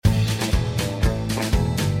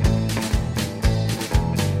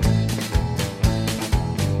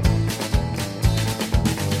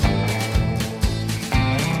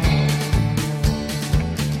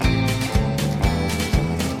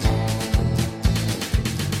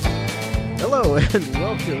Hello and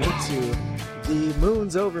welcome to the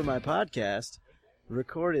Moon's Over My podcast,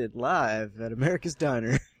 recorded live at America's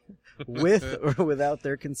Diner, with or without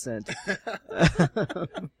their consent.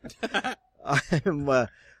 I'm one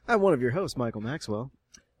of your hosts, Michael Maxwell.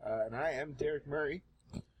 And I am Derek Murray.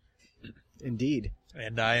 Indeed.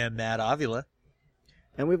 And I am Matt Avila.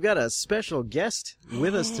 And we've got a special guest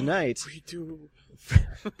with us tonight. We do.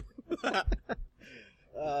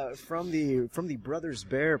 From the Brothers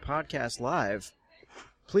Bear podcast live.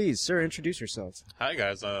 Please, sir, introduce yourself. Hi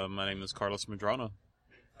guys, my name is Carlos Medrano.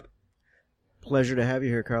 Pleasure to have you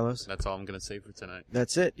here, Carlos. That's all I'm gonna say for tonight.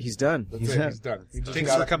 That's it. He's done. He's done. He just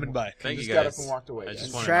Thanks got for up coming and- by. Thank he you just got guys. up and walked away. I guys.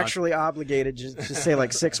 just wanna Contractually obligated to say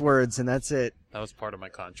like 6 words, and that's it. That was part of my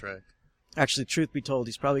contract. Actually, truth be told,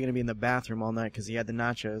 he's probably going to be in the bathroom all night because he had the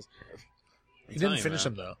nachos. He didn't finish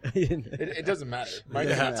them, though. It doesn't matter. Mine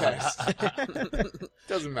didn't taste.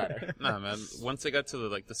 Doesn't matter. Nah, man. Once I got to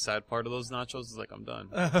the sad part of those nachos, it's like I'm done.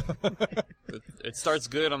 it starts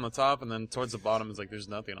good on the top, and then towards the bottom, it's like there's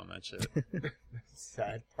nothing on that shit.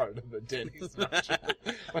 Sad part of the Denny's nacho.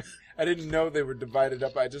 I didn't know they were divided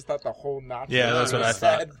up. I just thought the whole nacho Yeah, was that's what the I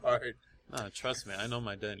thought. sad part. Nah, trust me, I know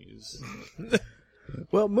my Denny's.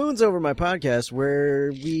 Well, Moon's Over My podcast,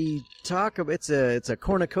 where we talk. It's a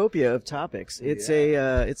cornucopia of topics. It's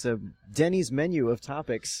a Denny's menu of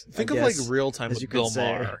topics. Think I of like guess, Real Time as with you could Bill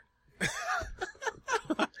say. Maher.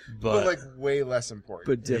 But like way less important.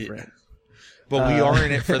 but different. But we are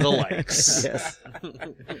in it for the likes. Yes.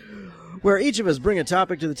 Where each of us bring a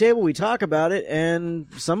topic to the table, we talk about it, and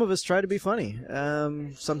some of us try to be funny.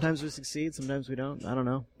 Sometimes we succeed, sometimes we don't. I don't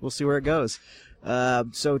know. We'll see where it goes.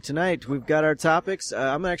 So tonight we've got our topics.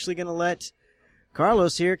 I'm actually going to let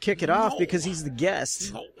Carlos here kick it off because he's the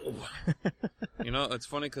guest. You know, it's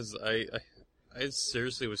funny because I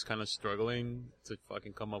seriously was kind of struggling to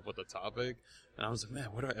fucking come up with a topic. And I was like, man,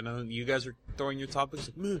 and then you guys are throwing your topics.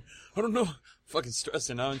 Like, man, I don't know. Fucking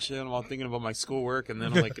stressing out and shit. I'm all thinking about my schoolwork. And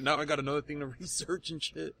then I'm like, now I got another thing to research and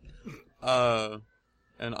shit. I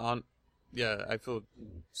feel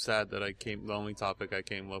sad that the only topic I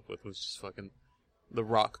came up with was just fucking the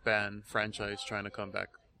Rock Band franchise trying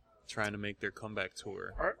to make their comeback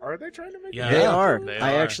tour. Are they trying to make Yeah. it? They are. They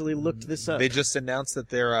I are. actually looked this up. They just announced that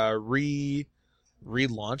they're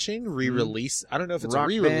relaunching, re-release. I don't know if it's Rock a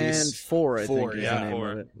re-release. Band 4, I 4, think, is yeah. the name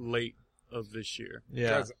For of it. late of this year.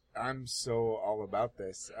 Yeah. Guys, I'm so all about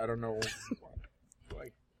this. I don't know.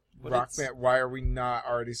 Like, But Rock it's- Band. Why are we not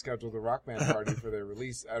already scheduled a Rock Band party for their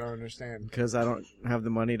release? I don't understand. Because I don't have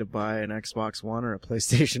the money to buy an Xbox One or a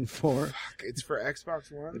PlayStation 4. It's for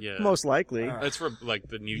Xbox One. Yeah. Most likely. It's for like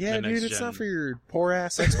the new Yeah, the next dude, it's gen. not for your poor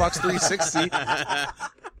ass Xbox 360.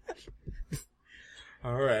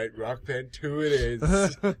 All right, Rock Band 2 it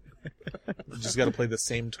is. You just got to play the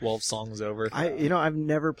same 12 songs over. I've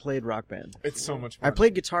never played Rock Band. It's so much fun. I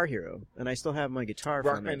played Guitar Hero, and I still have my guitar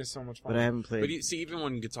Rock from Band it, is so much fun. but I haven't played. But you see, even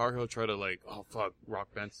when Guitar Hero tried to like, oh fuck, Rock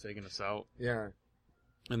Band's taking us out, Yeah.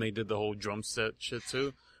 and they did the whole drum set shit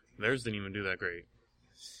too, theirs didn't even do that great.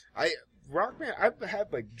 Rock Band, I've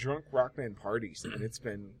had like drunk Rock Band parties, and it's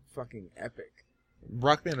been fucking epic.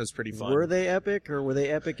 Rock Band was pretty fun. Were they epic, or were they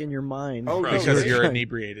epic in your mind? Oh, no, Because they- you're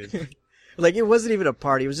inebriated. Like, it wasn't even a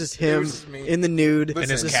party. It was just him was just me. in the nude, Listen,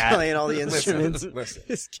 And his just cat. playing all the Listen, instruments. listen.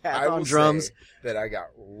 His cat I on will drums. say that I got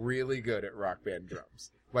really good at Rock Band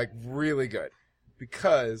drums. Like, really good.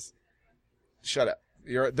 Because, shut up.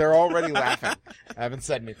 They're already laughing. I haven't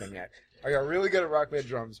said anything yet. I got really good at Rock Band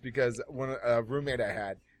drums because a roommate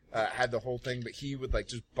I had the whole thing, but he would like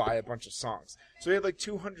just buy a bunch of songs. So he had like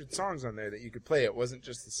 200 songs on there that you could play. It wasn't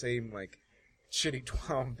just the same like shitty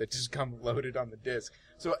 12 that just come loaded on the disc.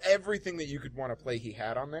 So everything that you could want to play, he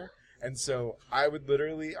had on there. And so I would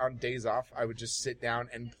literally, on days off, I would just sit down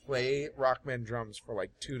and play Rock Band drums for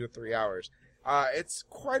like 2 to 3 hours. It's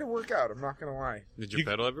quite a workout, I'm not going to lie. Did your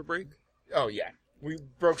pedal ever break? Oh, yeah. We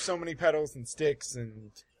broke so many pedals and sticks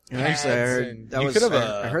and And actually, I pads heard and... that You was. could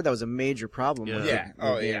have, I heard that was a major problem. Yeah. With Yeah. the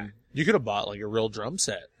Oh, game. yeah. You could have bought like a real drum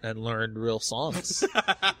set and learned real songs.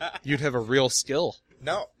 You'd have a real skill.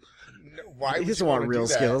 No. Why He would doesn't you want wanna real do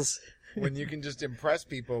that skills. when you can just impress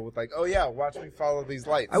people with like, oh yeah, watch me follow these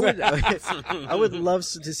lights. I would, I would love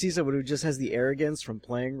to see someone who just has the arrogance from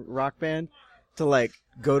playing Rock Band to like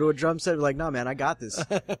go to a drum set and be like, "No, man, I got this."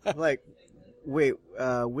 Like, wait,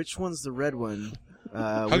 which one's the red one?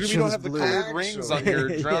 How come you don't have the colored rings on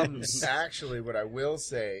your drums? Actually, what I will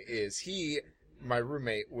say is my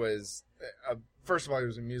roommate was, first of all, he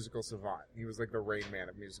was a musical savant. He was like the Rain Man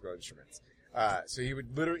of musical instruments. So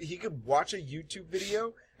he could watch a YouTube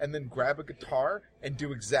video and then grab a guitar and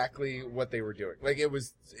do exactly what they were doing. Like it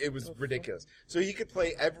was ridiculous. So he could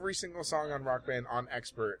play every single song on Rock Band on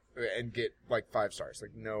Expert and get like 5 stars.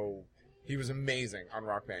 Like no, he was amazing on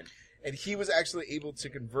Rock Band, and he was actually able to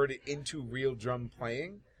convert it into real drum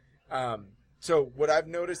playing. So what I've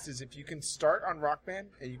noticed is if you can start on Rock Band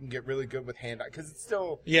and you can get really good with hand-eye, because it's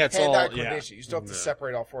still it's hand-eye all coordination. You still have to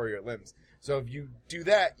separate all 4 of your limbs. So if you do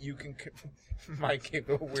that, you can... Mike gave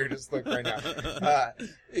the weirdest look right now.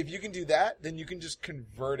 If you can do that, then you can just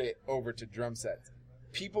convert it over to drum sets.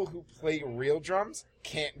 People who play real drums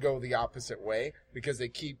can't go the opposite way because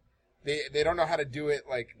they don't know how to do it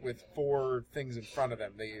like with 4 things in front of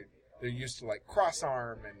them. They're used to like cross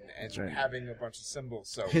arm and right. having a bunch of cymbals.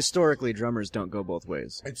 So Historically, drummers don't go both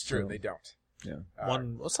ways. it's true, So, they don't. Yeah.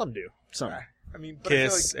 Some do. Some. I mean, but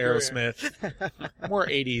Kiss, I feel like Aerosmith, more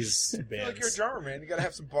 80s I feel like you're a bands. drummer, man. You gotta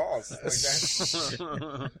have some balls.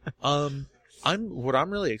 Like that. What I'm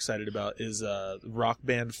really excited about is Rock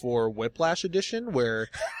Band 4 Whiplash Edition, where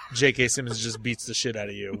J.K. Simmons just beats the shit out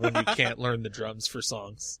of you when you can't learn the drums for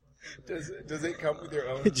songs. Does it come with your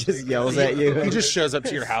own? It just yells at you. He just shows up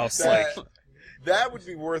to your house That- like, That would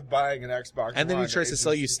be worth buying an Xbox. and then he One. tries to It's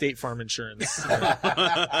sell just- you State Farm insurance,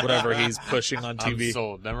 whatever he's pushing on I'm TV.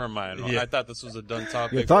 sold. Never mind. Yeah. I thought this was a done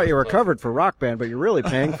topic. You thought you were but- covered for Rock Band, but you're really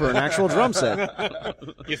paying for an actual drum set.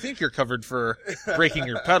 You think you're covered for breaking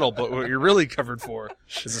your pedal, but what you're really covered for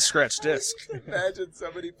is a scratched disc. Imagine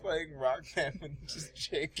somebody playing Rock Band and just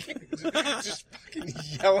shaking, just fucking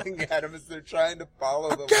yelling at them as they're trying to follow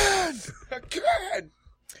the Again!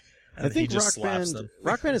 And I he think just Rock slaps Band. them.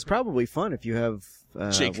 Rock Band is probably fun if you have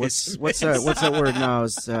J.K. what's that word now?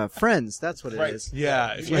 Is friends? That's what it Right. is.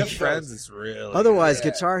 Yeah, if you Yeah. have friends, it's really. Otherwise,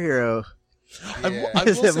 Yeah. Guitar Hero I Yeah.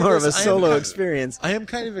 is will say more of a this, I am solo kind of- experience. I am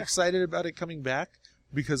kind of excited about it coming back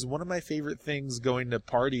because one of my favorite things going to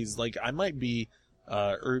parties, like I might be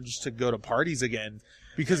urged to go to parties again,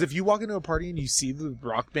 because if you walk into a party and you see the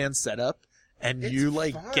Rock Band setup and It's you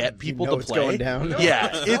like fun. get people You know to it's play, going down. No, yeah,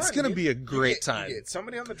 it's it's fun. gonna You- be a you great get- time. You get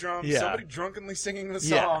somebody on the drums, Yeah. somebody drunkenly singing the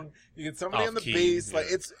Yeah. song. You get somebody Off on the key, bass. yeah. Like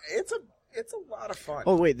it's a lot of fun.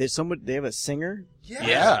 Oh wait, there's somebody. They have a singer.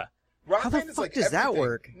 Yeah, Rock How the Band is fuck like does that everything.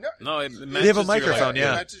 work? No, No, it They have a matches your, microphone, it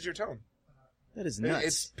yeah. matches your tone. That is It's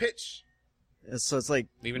nuts. pitch. So it's like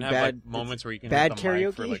They even have bad, like moments where you can bad hit the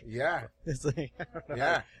mic for, karaoke? like, Yeah, It's like, I don't know.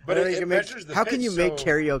 yeah. But But it, you it can make, measures the how can pitch, you make so-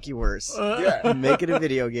 karaoke worse? Yeah, Make it a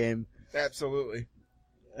video game. absolutely.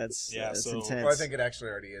 That's so- intense. Well, I think it actually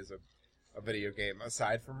already is a video game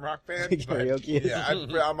aside from Rock Band. but Karaoke is. Yeah,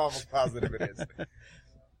 I'm almost positive it is.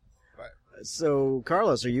 So,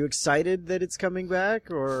 Carlos, are you excited that it's coming back,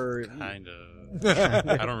 or kind of.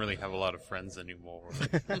 I don't really have a lot of friends anymore.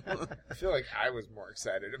 I feel like I was more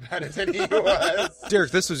excited about it than he was. Derek,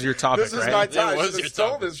 this was your topic, This is right? my It time. I was should your have stole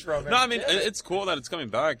topic. this from him. No, I mean it's cool that it's coming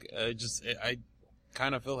back. I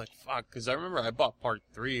kind of feel like fuck because I remember I bought part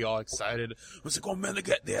 3 all excited. I was like, oh man,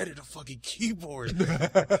 they added a fucking keyboard.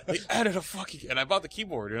 They added a fucking and I bought the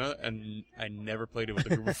keyboard, you know, and I never played it with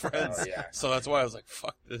a group of friends. Oh, yeah. So that's why I was like,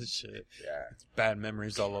 fuck this shit. Yeah, Bad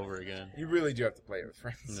memories all over again. you really do have to play it with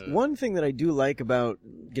friends. No. one thing that I do like about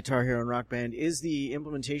Guitar Hero and Rock Band is the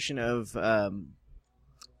implementation of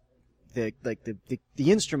the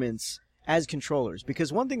instruments as controllers.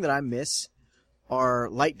 Because one thing that I miss are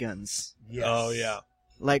light guns. Yes. Oh yeah.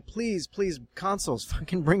 Like, please, consoles,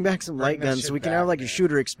 fucking bring back some light that guns so shit we can back, have like a man.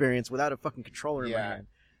 shooter experience without a fucking controller in my Yeah. hand.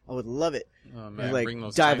 I would love it. Oh, man, Like bring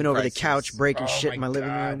those diving Time over the Crisis. couch, breaking Oh shit in my living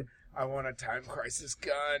God. room. I want a Time Crisis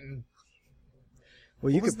gun.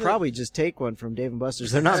 Well, you What was could the- probably just take one from Dave and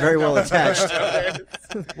Buster's. They're not very well attached.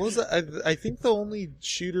 What was that? I think the only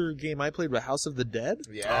shooter game I played was House of the Dead.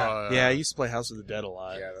 Yeah. Yeah, I used to play House of the Dead a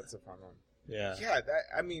lot. Yeah, that's a fun one. Yeah. Yeah, that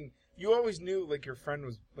I mean, you always knew like your friend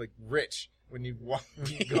was like rich when you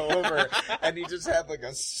go over, and he just had like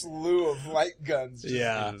a slew of light guns. Just-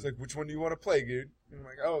 Yeah. it's like, which one do you want to play, dude? And I'm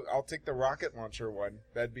like, oh, I'll take the rocket launcher one.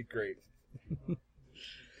 That'd be great.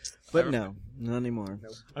 But no, not anymore.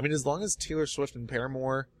 I mean, as long as Taylor Swift and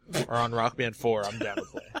Paramore are on Rock Band 4, I'm down to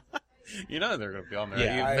play. You know they're gonna be on there.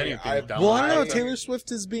 Yeah. If anything, I- down Well, the I don't know. line. Taylor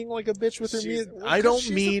Swift is being like a bitch with her She's- music. well, I 'cause don't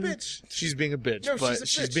she's a mean bitch. she's being a bitch, No, but she's a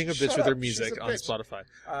she's bitch. being a bitch Shut with her up. music She's a on bitch. Spotify.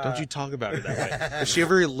 Uh, Don't you talk about her that way. If she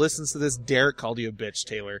ever listens to this, Derek called you a bitch,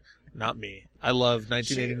 Taylor, not me. I love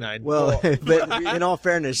 1989. Well, Well, but in all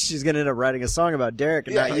fairness, she's going to end up writing a song about Derek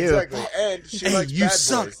and Yeah, not you. exactly. And she Hey, likes you bad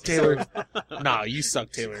suck, boys. Taylor. So Nah, you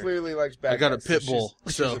suck, she Taylor. clearly likes bad I got a guys, pit so bull,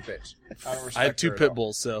 She's so- a bitch. I don't respect I have 2 her at pit all.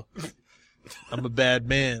 bulls, so I'm a bad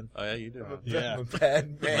man. Oh yeah, you do. Yeah. I'm a bad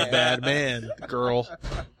I'm man. a bad man, girl.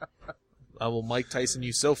 I will Mike Tyson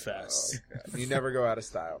you so fast. You never go out of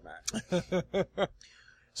style, Matt.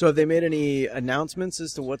 So have they made any announcements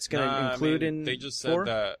as to what's going to Nah, include I mean, in They just said 4?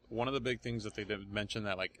 that one of the big things that they did mention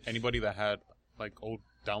that like anybody that had like old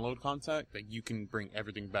download content, that you can bring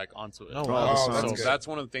everything back onto it. Oh, wow. Oh, So that's So good. that's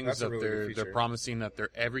one of the things That's a that really good they're feature. promising, that they're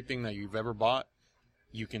everything that you've ever bought,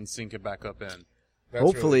 you can sync it back up in. That's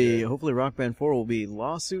hopefully really Rock Band 4 will be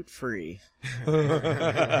lawsuit free.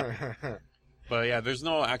 good. But yeah, there's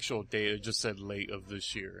no actual date. It just said late of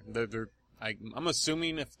this year. I'm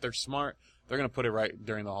assuming if they're smart, they're gonna put it right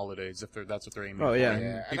during the holidays. If that's what they're aiming Oh, for. yeah. And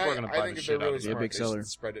Yeah, people and are gonna I buy think the if they're shit out really of Yeah, it. smart, big they seller. should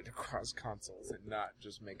spread it across consoles and not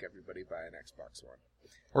just make everybody buy an Xbox One.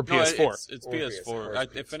 Or No, PS4. it's Or PS4.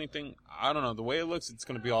 PS4. If anything, I don't know. The way it looks, it's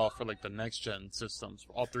gonna be all for like the next gen systems,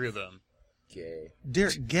 all three of them. Gay.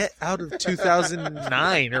 Derek, get out of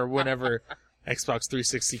 2009 or whenever Xbox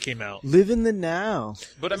 360 came out. Live in the now.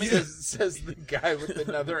 But I mean, says the guy with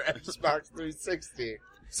another Xbox 360.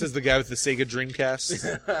 Says the guy with the Sega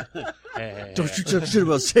Dreamcast. Don't you talk shit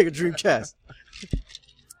about Sega Dreamcast.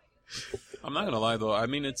 I'm not gonna lie though. I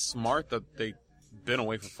mean, it's smart that they've been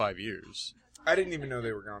away for 5 years. I didn't even know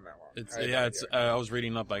they were gone that long. It's I had yeah. no It's idea. I was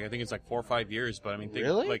reading up. Like I think it's like 4 or 5 years. But I mean,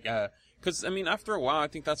 Really? Like because I mean, after a while, I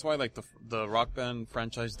think that's why like the Rock Band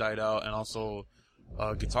franchise died out, and also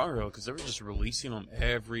Guitar Hero, because they were just releasing them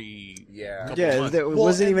every Yeah. couple Yeah, months. there Well,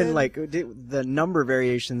 wasn't and even then- like the number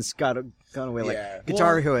variations gone away. Like Yeah.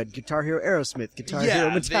 Guitar Well- Hero had Guitar Hero Aerosmith, Guitar Hero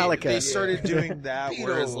Metallica. They started doing that,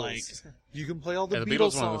 whereas Beatles. like you can play all the Yeah, the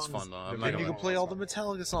Beatles Beatles one was songs, fun, though. I'm and not then gonna you can lie. play all the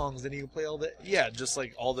Metallica songs, then you can play all the just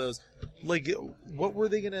like all those. Like, what were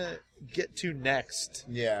they gonna get to next?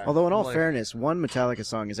 Yeah. Although in all Like- fairness, one Metallica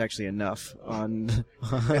song is actually enough on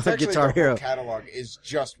It's actually Guitar the Hero. whole catalog is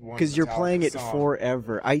just one. Because you're Metallica playing it song.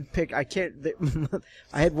 forever. I can't.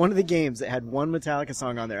 I had one of the games that had one Metallica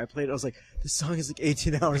song on there. I played it. I was like, this song is like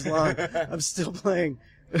 18 hours long. I'm still playing.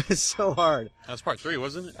 It's so hard. That's part 3,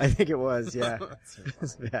 wasn't it? I think it was. Yeah,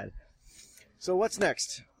 it's bad. So what's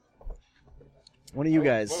next? One of you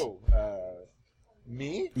guys. Whoa.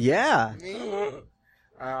 Me? Yeah. Me?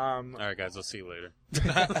 All right, guys. I'll see you later.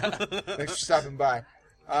 Thanks for stopping by.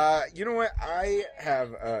 You know what? I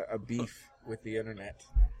have a beef with the internet.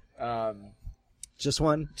 Just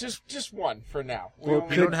one. Just one for now. We Well,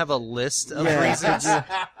 only- You don't have a list of Yeah. reasons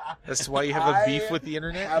as to why you have a beef with the I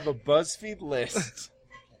internet. have a BuzzFeed list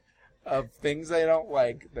of things I don't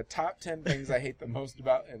like. The top 10 things I hate the most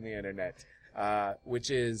about in the internet,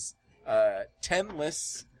 which is 10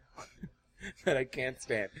 lists that I can't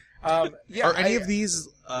stand. Yeah, Are any of these?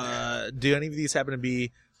 Do any of these happen to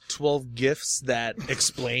be 12 gifs that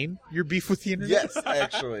explain your beef with the internet? Yes,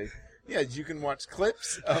 actually. Yeah, you can watch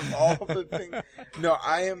clips of all the things. No,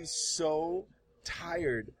 I am so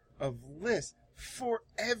tired of lists for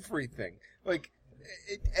everything. Like,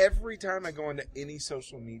 every time I go onto any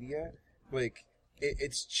social media, like,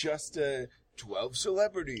 it's just 12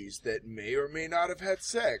 celebrities that may or may not have had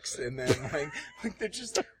sex. And then, like they're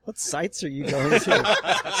just... What sites are you going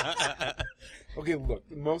to? Okay, look,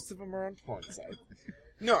 most of them are on porn sites.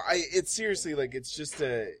 No, it's seriously, like, it's just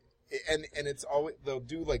and it's always, they'll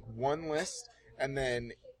do, like, one list, and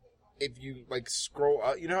then if you, like, scroll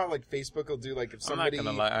up, you know how, like, Facebook will do, like, if somebody... I'm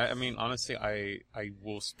not gonna lie. I mean, honestly, I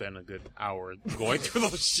will spend a good hour going through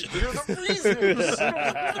those shit. They're the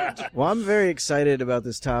reasons! Well, I'm very excited about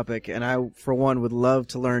this topic, and I, for one, would love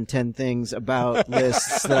to learn 10 things about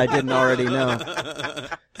lists that I didn't already know.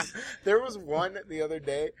 There was one the other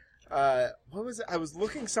day, what was it? I was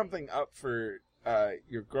looking something up for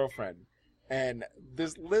your girlfriend, and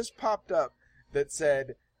this list popped up that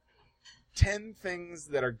said 10 things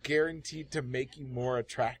that are guaranteed to make you more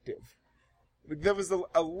attractive. Like, there was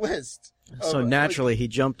a list. So of, naturally, he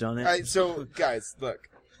jumped on it. like, so, guys, look.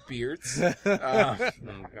 Beards. No.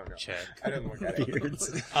 Check. I didn't look at it.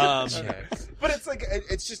 Beards. Check. But it's like,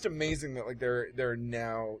 it's just amazing that, like, there are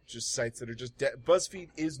now just sites that are just BuzzFeed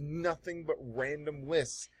is nothing but random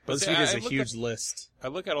lists. BuzzFeed See, is I a look huge at- list. I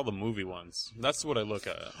look at all the movie ones. That's what I look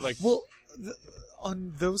at. Like, Well,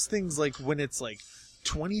 on those things, like when it's like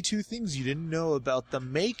 22 things you didn't know about the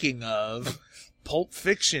making of Pulp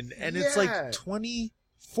Fiction, and it's Yeah. like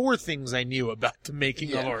 24 things I knew about the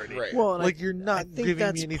making of already. right. Well, and Like, I, you're not I think giving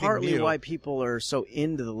that's me anything partly new. why people are so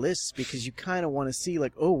into the lists, because you kind of want to see,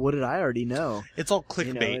 like, oh, what did I already know? It's all clickbait.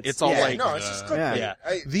 You know, it's, it's- all yeah, like, no, it's just yeah. clickbait. yeah.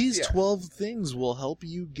 These yeah. 12 things will help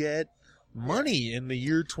you get money in the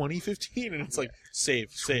year 2015, and it's like save.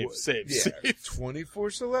 Yeah, 24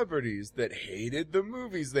 celebrities that hated the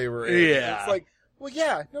movies they were in. Yeah. It's like, well,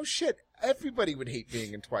 yeah, no shit. Everybody would hate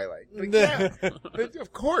being in Twilight. Like, yeah,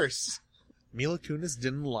 of course. Mila Kunis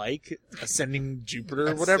didn't like Ascending Jupiter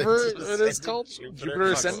or whatever it is called. Jupiter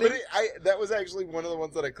Ascending. But that was actually one of the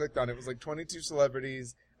ones that I clicked on. It was like 22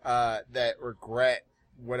 celebrities that regret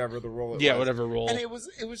whatever the role it Yeah, was. whatever role. And it was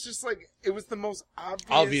just like it was the most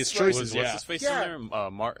Obvious like, choices. What's Yeah. his face Yeah. in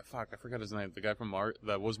there? Fuck, I forgot his name. The guy from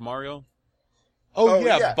that was Mario. Oh,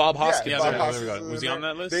 yeah, Bob Hoskins. Yeah, Bob there we go. Hoskins Was he in on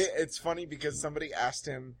there. that list? It's funny because somebody asked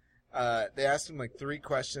him. They asked him like 3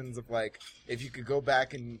 questions of like, if you could go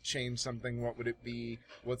back and change something, what would it be?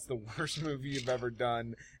 What's the worst movie you've ever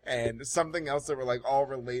done? And something else that were like all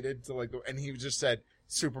related to like, and he just said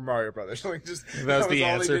Super Mario Brothers. Like just That was the all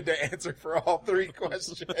answer. he did to answer for all 3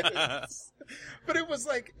 questions. But it was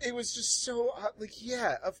like, it was just so like,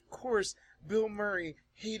 yeah, of course, Bill Murray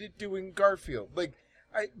hated doing Garfield. Like,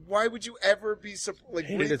 why would you ever be like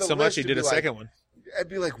Hated read it the so much list he and did be a like, second one. I'd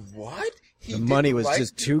be like, what? He The money didn't was like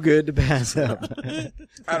just too good to pass up.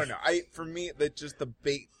 I don't know. For me, the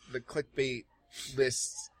clickbait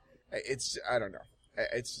lists. It's I don't know.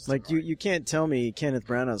 It's just Like you can't tell me Kenneth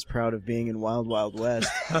Branagh's proud of being in Wild Wild West,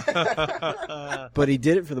 but he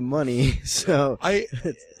did it for the money. So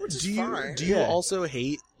Which is do you fine. do you Yeah. also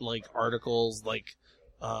hate like articles like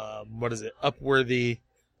what is it, Upworthy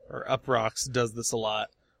or Uprocks does this a lot,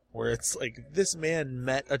 where it's like, this man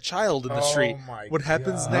met a child in the street. my What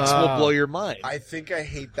happens God. next will blow your mind. I think I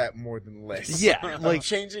hate that more than lists. Yeah, I'm like-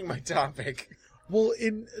 changing my topic. Well,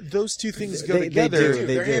 in those two things go They together do,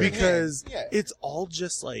 they They're do. hand in because hand. Yeah. it's all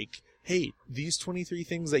just like, hey, these 23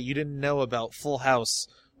 things that you didn't know about Full House,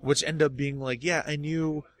 which end up being like, yeah, I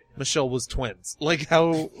knew Michelle was twins. Like,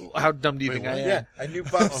 how dumb do you think I am? Yeah, I knew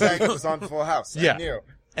Bob Saget was on Full House. Yeah. I knew.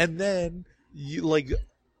 And then you like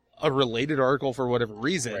a related article for whatever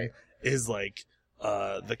reason Right. is like,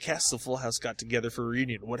 the cast of Full House got together for a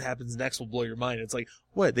reunion. What happens next will blow your mind. It's like,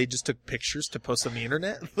 what? They just took pictures to post on the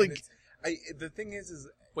internet? Like, The thing is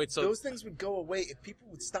Wait, so those things would go away if people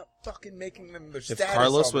would stop fucking making them their if status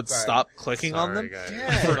Carlos all the would time. stop clicking on them. Sorry, guys.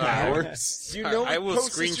 Yeah. For hours. You know, I will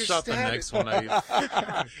post as your screenshot the status. next one.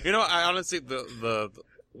 I I honestly the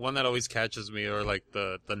one that always catches me are like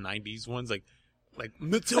the 90s ones, like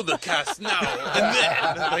Matilda cast now, and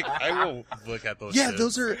then like I will look at those. Yeah,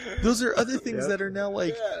 shits. those are other things Yep. that are now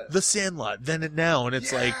like Yeah. The Sandlot, then and now, and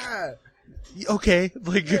it's like, Yeah. okay,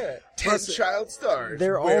 like, Yeah. 10 child stars.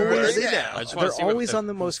 They're Where are always they now? now? I just wanna they're see what always the- on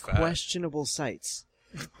the who's most fat. questionable sites.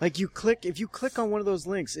 Like if you click on one of those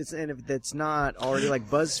links, and if that's not already like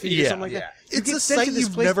BuzzFeed or Yeah. something like Yeah. that, you it's get a sent to site this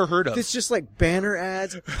you've place never heard of. It's just like banner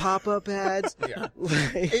ads, pop-up ads. Yeah.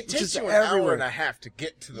 Like, It takes just you an hour everywhere. and a half to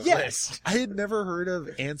get to the Yeah. list. I had never heard of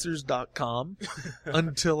Answers.com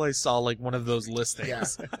until I saw like one of those listings. Yeah.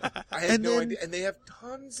 I had And no then- idea. And they have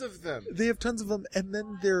tons of them. They have tons of them, and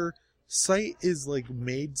then their site is like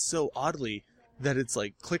made so oddly that it's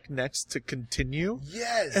like click next to continue,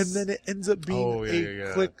 Yes. and then it ends up being Oh, yeah, a yeah,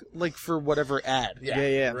 yeah. click like for whatever ad.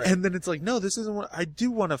 Yeah. Right. And then it's like, no, this isn't what I do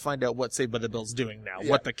want to find out what Saved by the Bell's doing now, Yeah.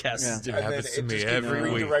 what the cast Yeah. is doing. It and then happens to it me just keeps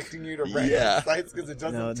every week. redirecting you to random Yeah. sites because it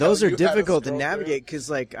doesn't. No, tell those are you how difficult to scroll through. navigate because,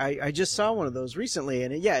 like, I just saw one of those recently,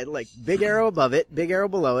 and like big arrow above it, big arrow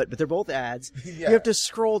below it, but they're both ads. Yeah. You have to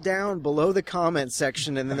scroll down below the comment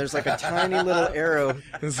section, and then there's like a tiny little arrow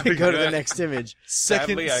to go to the next image.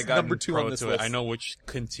 Second, I got number 2 on this to list. it. I know which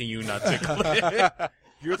continue not to click.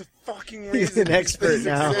 You're the fucking He's reason an expert these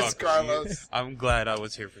now. exist, Carlos. I'm glad I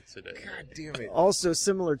was here for today. God damn it. Also,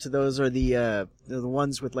 similar to those are the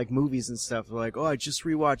ones with like movies and stuff. They're like, oh, I just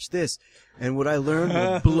rewatched this, and what I learned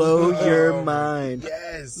will blow your Oh, mind.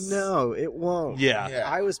 Yes. No, it won't. Yeah. Yeah.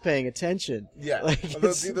 I was paying attention. Yeah, Like, well, they'll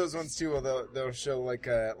it's- do those ones too. Where they'll show like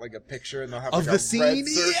a picture and they'll have Of like the a scene? red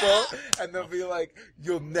circle, and they'll be like,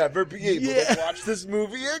 "You'll never be able Yeah. to watch this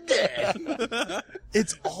movie again."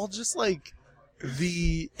 It's all just like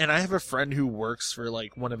and I have a friend who works for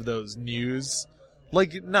like one of those news,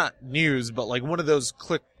 like not news, but like one of those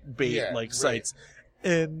clickbait Yeah, like right. sites.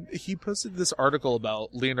 And he posted this article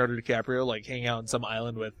about Leonardo DiCaprio like hanging out on some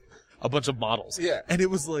island with a bunch of models. Yeah. And it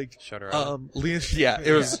was like, Shutter Island.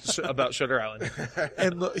 it was about Shutter Island.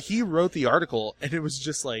 And he wrote the article, and it was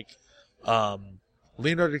just like,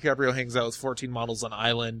 Leonardo DiCaprio hangs out with 14 models on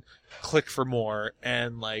island. Click for more.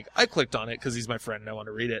 And like, I clicked on it because he's my friend and I want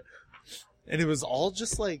to read it. And it was all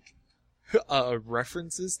just like,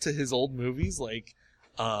 references to his old movies, like,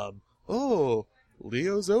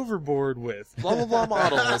 Leo's overboard with blah blah blah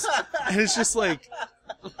models. And it's just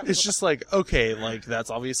like, okay, like that's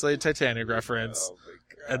obviously a Titanic reference. Oh my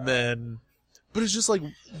God. And then, but it's just like,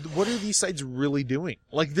 what are these sites really doing?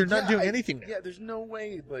 Like, they're not doing anything now. Yeah, there's no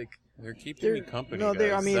way. Like, They're keeping me company. No,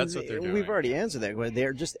 guys. I mean, That's what they're doing. we've already answered that.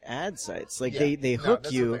 They're just ad sites. Like yeah. they No, hook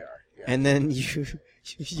that's you, what they are. Yeah. and then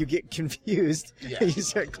you get confused. Yeah. You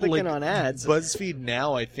start clicking Like, on ads. BuzzFeed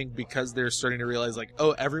now, I think, because they're starting to realize, like,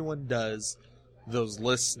 oh, everyone does those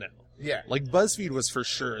lists now. Yeah. Like BuzzFeed was for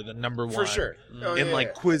sure the number one. For sure. Oh, In yeah, like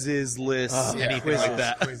yeah. quizzes, lists, Yeah, anything like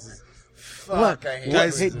that. Quizzes. Fuck, What? I hate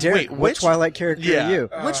Guys, Hey, quizzes. Derek, wait, what which- Twilight character Yeah. are you?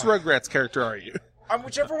 Which Rugrats character are you? I'm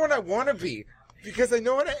whichever one I want to be. Because I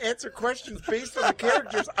know how to answer questions based on the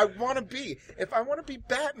characters I want to be. If I want to be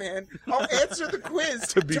Batman, I'll answer the quiz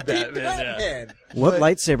To be Batman, yeah. Batman. What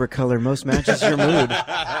lightsaber color most matches your mood?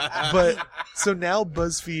 But so now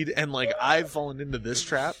BuzzFeed, and like I've fallen into this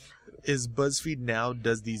trap, is BuzzFeed now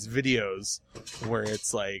does these videos where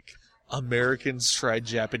it's like Americans try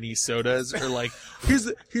Japanese sodas, or like here's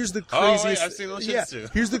the Oh, craziest. wait, I've seen those shits too.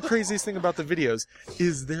 Here's the craziest thing about the videos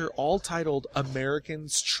is they're all titled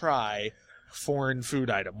Americans Try Foreign Food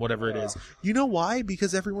Item, whatever it is. You know why?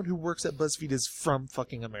 Because everyone who works at BuzzFeed is from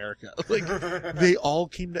fucking America. Like they all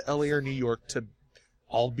came to LA or New York to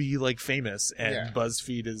all be like famous, and Yeah.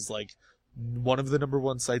 BuzzFeed is like one of the number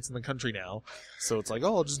one sites in the country now. So it's like,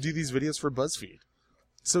 oh, I'll just do these videos for BuzzFeed.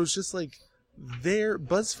 So it's just like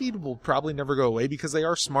BuzzFeed will probably never go away because they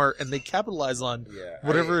are smart and they capitalize on Yeah,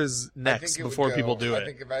 whatever is I next think it would before go- people do I it.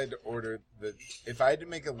 think if I had to if I had to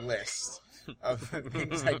make a list of the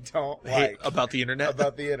things I don't Hey, like about the internet.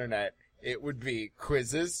 about the internet, it would be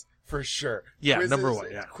quizzes for sure. Yeah, quizzes, number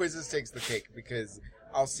one, yeah. Quizzes takes the cake because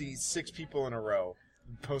I'll see 6 people in a row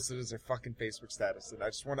post it as their fucking Facebook status, and I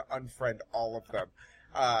just want to unfriend all of them.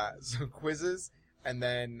 So quizzes, and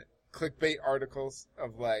then clickbait articles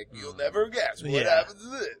of like, you'll never guess what Yeah. happens to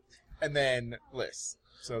this, and then lists.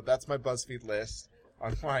 So that's my BuzzFeed list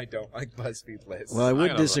on why I don't like BuzzFeed lists. Well, I would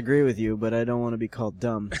gotta disagree with you, but I don't want to be called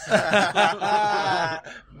dumb.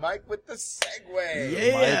 Mike with the segue.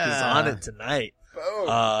 Yeah. Mike is on it tonight. Boom.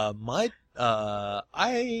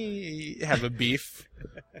 I have a beef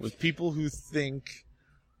with people who think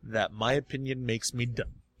that my opinion makes me dumb.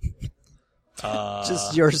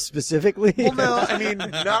 Just yours specifically? Well, no, I mean,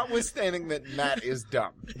 Notwithstanding that Matt is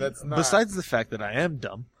dumb. That's not. besides the fact that I am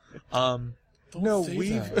dumb, no, say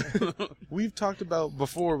we've talked about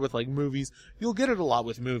before with like movies. You'll get it a lot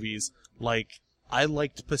with movies. Like I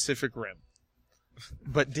liked Pacific Rim,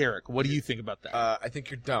 but Derek, what do you think about that? I think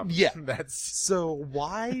you're dumb. Yeah. That's So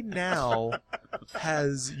why now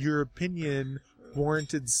has your opinion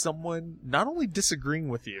warranted someone not only disagreeing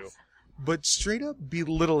with you, but straight up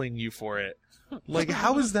belittling you for it? Like,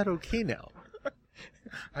 how is that okay now?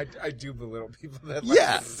 I do belittle people that like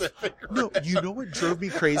Yeah. Pacific Rim. No, you know what drove me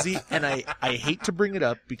crazy? And I hate to bring it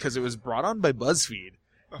up because it was brought on by BuzzFeed.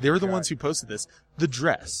 They were the God. ones who posted this. The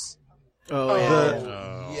dress. Oh, yeah.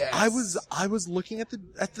 Oh, yes. I was looking at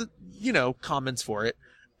the comments for it,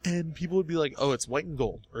 and people would be like, "Oh, it's white and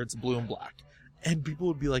gold, or it's blue and black," and people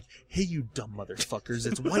would be like, "Hey, you dumb motherfuckers,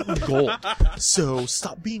 it's white and gold, so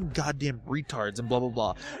stop being goddamn retards and blah blah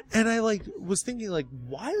blah." And I was thinking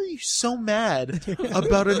why are you so mad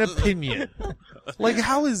about an opinion? Like,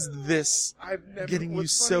 how is this? I've never, getting you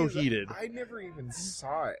what's so funny is heated. I never even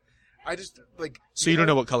saw it. I just So you don't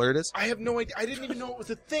know what color it is? I have no idea. I didn't even know it was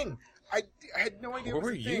a thing. I had no idea it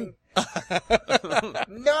Where was a were you?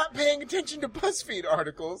 thing. Not paying attention to BuzzFeed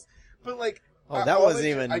articles, but Oh, that all wasn't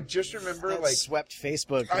even. I just remember that swept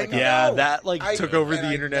Facebook. I like know. a- Yeah, that I- took over and the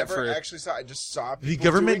I internet never for. actually saw. I just saw The people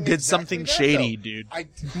government doing did exactly something that, shady, though. dude.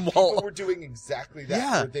 People were doing exactly that.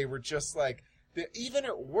 Yeah. Where they were just even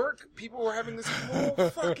at work, people were having this whole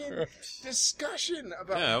fucking discussion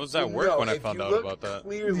about. Yeah, I was at work when I if found you out look about that.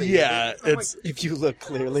 Clearly, Yeah, I'm it's If you look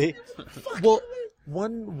clearly. well.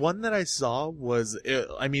 One that I saw was,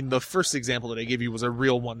 the first example that I gave you was a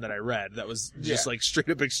real one that I read that was just Yeah. straight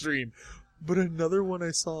up extreme. But another one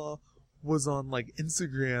I saw was on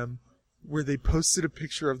Instagram where they posted a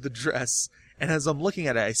picture of the dress, and as I'm looking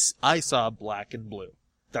at it, I saw black and blue.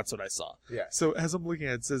 That's what I saw. Yeah. So as I'm looking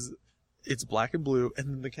at it, it says it's black and blue, and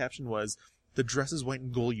then the caption was, "The dress is white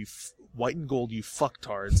and gold. You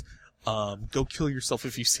fucktards. Go kill yourself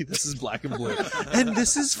if you see this is black and blue." And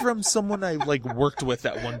this is from someone I worked with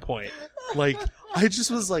at one point. I just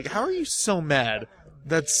was like, how are you so mad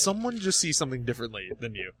that someone just sees something differently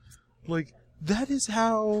than you? That is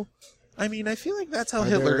how. I feel like that's how Are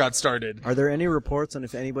Hitler there- got started. Are there any reports on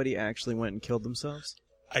if anybody actually went and killed themselves?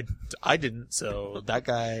 I didn't. So that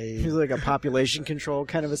guy. It's like a population control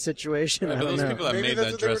kind of a situation. Yeah, I but don't those know. people that Maybe made that's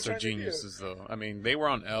that what they were dress are trying to do. geniuses, though. I mean, they were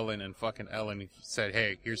on Ellen, and fucking Ellen said,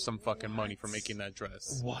 "Hey, here's some fucking money for making that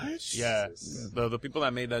dress." What? Yeah, the people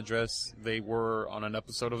that made that dress, they were on an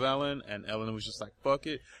episode of Ellen, and Ellen was just like, "Fuck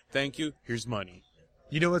it, thank you, here's money."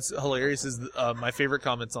 You know what's hilarious is my favorite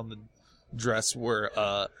comments on the dress were,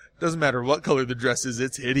 doesn't matter what color the dress is,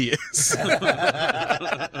 it's hideous.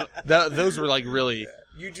 Those were really.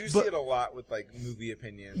 You do But- see it a lot with movie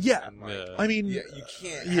opinions. Yeah. and, Yeah. I mean, you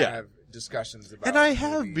can't Yeah. have discussions about. And I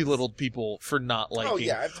have movies. belittled people for not liking. Oh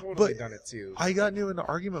yeah, I've totally but done it too. I got into an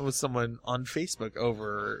argument with someone on Facebook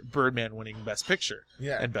over Birdman winning Best Picture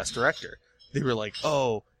Yeah. and Best Director. They were like,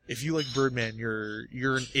 "Oh, if you like Birdman,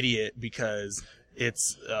 you're an idiot because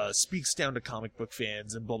it's speaks down to comic book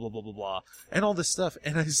fans and blah blah blah blah blah and all this stuff."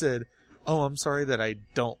 And I said, "Oh, I'm sorry that I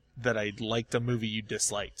liked a movie you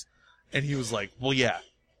disliked." And he was like, "Well, yeah."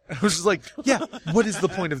 I was just like, "Yeah, what is the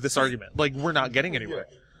point of this argument? Like, we're not getting anywhere."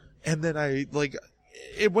 And then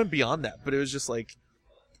it went beyond that, but it was just like,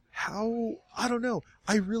 how, I don't know.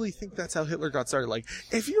 I really think that's how Hitler got started. Like,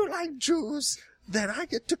 if you like Jews, then I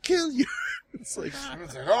get to kill you. It's like,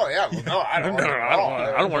 It's like, oh yeah, well, no, I don't.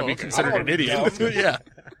 I don't want to be considered an idiot. dumb. Yeah.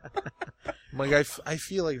 Like, I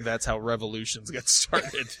feel like that's how revolutions get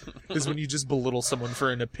started. Is when you just belittle someone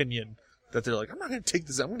for an opinion that they're like, I'm not going to take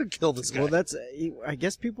this, I'm going to kill this guy. Well, that's. I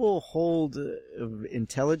guess people hold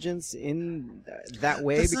intelligence in that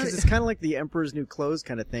way That's because not- it's kind of like the Emperor's New Clothes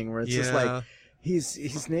kind of thing, where it's just like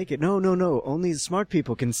he's naked. No, only smart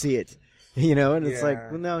people can see it. You know, and it's like,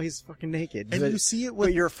 Yeah. well, no, he's fucking naked. And but, you see it but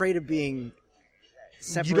with you're afraid of being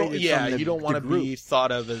separated you don't, yeah, from the, you don't want to the group. be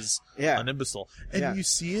thought of as Yeah. an imbecile. And Yeah. you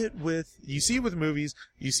see it with movies,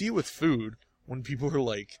 you see it with food when people are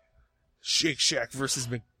like Shake Shack versus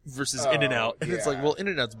In-N-Out, and it's yeah. like, well,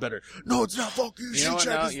 In-N-Out's better. No, it's not. Fuck you. You know Shake what?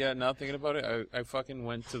 Shack Now, is... yeah, now thinking about it, I fucking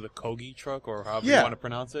went to the Kogi truck or however Yeah. you want to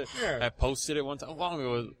pronounce it. Yeah. I posted it one time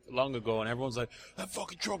long ago, and everyone's like, "That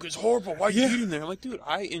fucking truck is horrible. Why are you eating there?" I'm like, dude,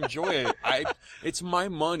 I enjoy it. It's my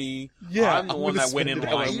money. Yeah, I'm the I'm one gonna that went in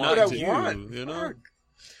spend it how I line, want not to. you. Want. You know?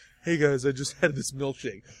 Hey guys, I just had this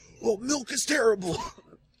milkshake. Well, milk is terrible.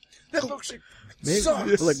 That milkshake Maybe,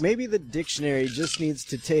 sucks. look, maybe the dictionary just needs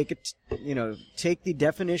to take take the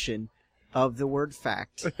definition of the word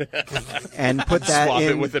fact and put that Swap in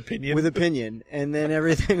it with opinion. and then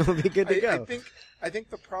everything will be good to go. I think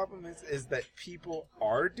the problem is that people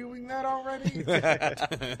are doing that already,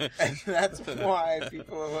 and that's why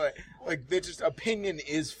people are like they just opinion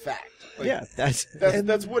is fact. Like, Yeah, that's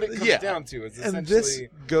that's what it comes yeah. down to. It's And essentially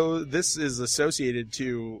this is associated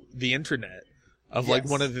to the internet. Of like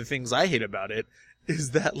Yes. one of the things I hate about it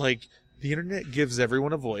is that like the internet gives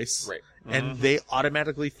everyone a voice, right. and they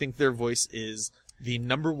automatically think their voice is the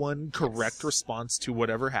number one correct response to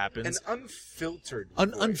whatever An happens. unfiltered,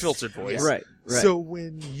 Unfiltered voice. right. So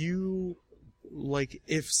when you like,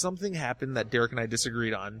 if something happened that Derek and I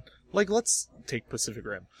disagreed on, like let's take Pacific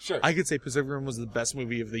Rim. Sure. I could say Pacific Rim was the best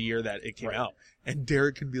movie of the year that it came Right. out, and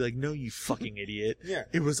Derek can be like, "No, you fucking idiot! Yeah.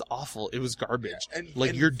 It was awful. It was garbage. Yeah, and-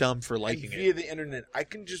 like and- you're dumb for and liking via it." the internet, I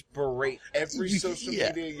can just berate every social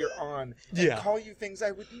Yeah. media you're on and Yeah. call you things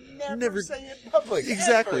I would never Never- say in public.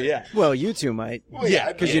 Exactly. ever. Yeah. Well, you two might, Well, Yeah,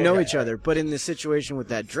 I because mean, you know yeah. each other. But in the situation with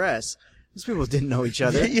that dress, those people didn't know each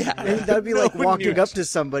other. Yeah. And that'd be No like one walking knew up to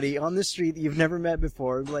somebody on the street that you've never met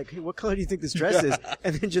before, and be like, "Hey, what color do you think this dress is?"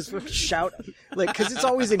 And then just fucking shout, like, because it's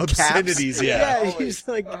always in Obscenities, caps. yeah. you just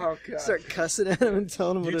like Oh, God. start cussing at him and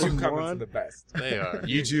telling him what a YouTube comments are moron. the best. They are.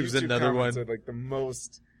 YouTube's YouTube another comments one. Are like the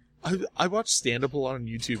most. I watch stand up a lot on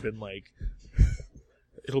YouTube, and like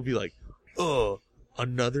it'll be like, "Oh,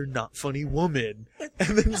 another not funny woman,"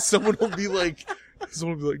 and then someone will be like,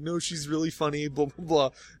 "No, she's really funny." Blah blah blah.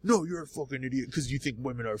 No, you're a fucking idiot because you think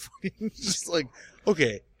women are funny. It's just like,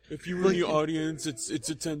 okay, If you were in the audience, it's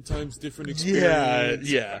a 10 times different experience.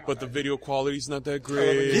 yeah. But the video quality's not that love when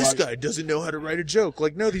great. you This watch- guy doesn't know how to write a joke.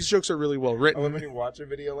 Like, no, these jokes are really well I love written. when you watch a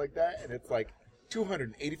video like that and it's like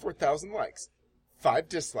 284,000 likes, 5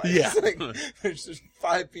 dislikes. Yeah. Like, there's just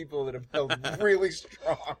 5 people that have held really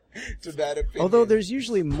strong to that opinion. Although there's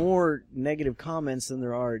usually more negative comments than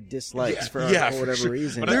there are dislikes for Yeah, for whatever sure.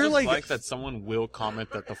 reason. But They're I just like- like that someone will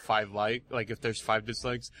comment that the 5 like if there's 5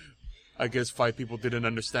 dislikes, I guess 5 people didn't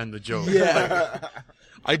understand the joke. Yeah.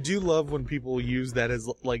 I do love when people use that as,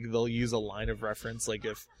 like, they'll use a line of reference, like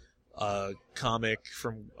if a comic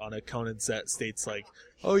on a Conan set states, like,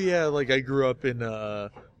 "Oh yeah, like I grew up in,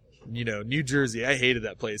 New Jersey. I hated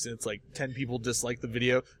that place." And it's like 10 people dislike the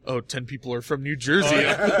video. Oh, 10 people are from New Jersey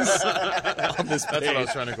on this That's what I was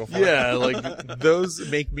page. trying to go for. Yeah, like, those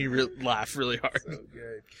make me laugh really hard. So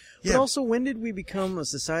good. But also, when did we become a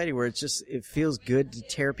society where it feels good to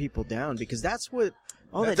tear people down? Because that's what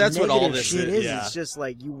all that That's what negative all this shit is, is. yeah. It's just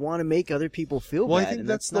like you want to make other people feel Well, bad. I think and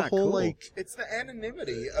that's the not whole, cool. like, It's the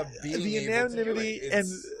anonymity of being the able anonymity to do it. and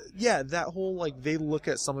It's- yeah, that whole, like, they look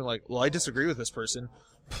at something like, "Well, I disagree with this person."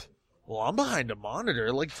 Well, I'm behind a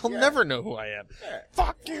monitor. Like, they'll Yeah. never know who I am. Yeah.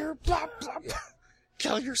 Fuck you, blah blah blah.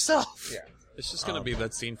 Kill yourself. Yeah. It's just gonna be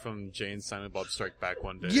that scene from Jay and Silent Bob Strike Back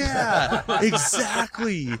one day. Yeah,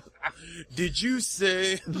 exactly. Did you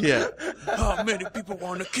say Yeah. how many people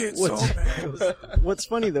want to kiss so What's- bad? What's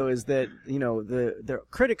funny though is that the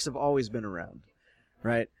critics have always been around,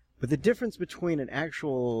 right? But the difference between an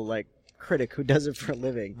actual like critic who does it for a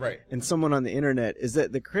living, Right. and someone on the internet is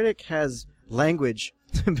that the critic has language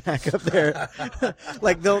to back up their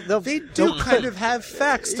like they'll Do kind of have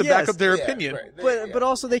facts to Yes. back up their Yeah, opinion. right. but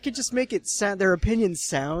also they could just make it sound their opinions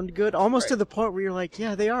sound good, almost to Right. the point where you're like,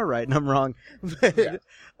 yeah, they are right and I'm wrong. But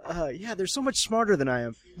yeah, they're so much smarter than I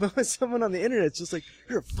am. But when someone on the internet's just like,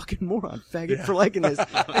 you're a fucking moron, faggot, for liking this.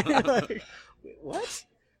 And you're like, what?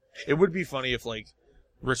 It would be funny if like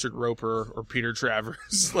Richard Roper or Peter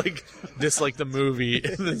Travers like disliked the movie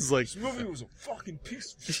and it's like, This movie was a fucking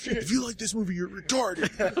piece of shit. if you like this movie, you're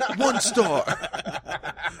retarded. 1 star.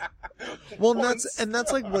 Well, and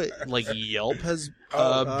that's like what like Yelp has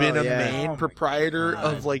been a yeah. main Oh my proprietor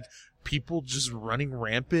God. of like people just running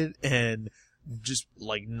rampant and just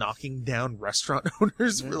like knocking down restaurant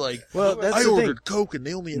owners for like, Well, that's I the thing. ordered Coke and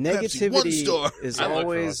they only had Pepsi, 1 Negativity star. is I look for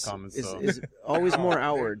always those comments, is, though. is always more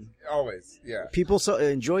outward. Always, yeah. People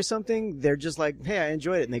enjoy something, they're just like, hey, I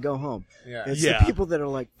enjoyed it, and they go home. Yeah. It's Yeah. the people that are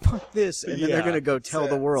like, fuck this, and then they're Yeah. going to go tell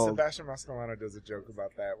the world. Sebastian Maniscalco does a joke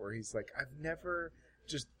about that where he's like, I've never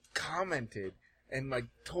just commented and like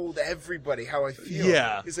told everybody how I feel.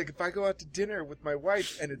 Yeah. He's like, if I go out to dinner with my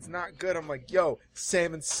wife and it's not good, I'm like, yo,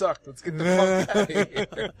 salmon sucked. Let's get the fuck out of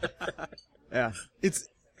here. Yeah.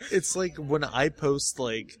 It's like when I post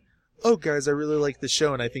like, oh guys, I really like the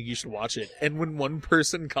show and I think you should watch it. And when one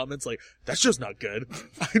person comments like, that's just not good,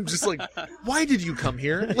 I'm just like, why did you come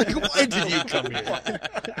here? Like, why did you come here?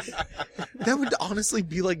 That would honestly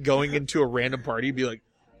be like going into a random party and be like,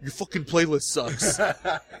 your fucking playlist sucks.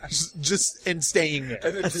 Just and staying there.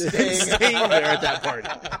 And then Staying there at that party.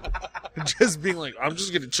 Just being like, I'm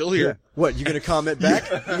just gonna chill here. What, you going to comment back?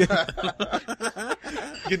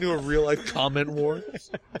 Get into a real life comment war.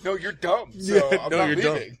 No, you're dumb. So Yeah, I'm no, not you're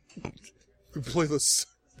dumb. leaving. Your playlist.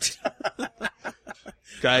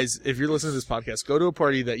 Guys, if you're listening to this podcast, go to a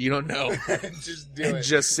party that you don't know Just do and it.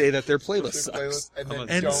 just say that their playlist Their playlist, sucks. and then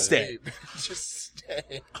And don't stay. leave. Just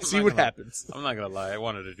stay. See not what gonna- happens. I'm not gonna lie, I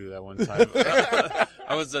wanted to do that one time.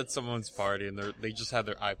 I was at someone's party and they just had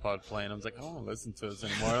their iPod playing. I was like, I don't want to listen to this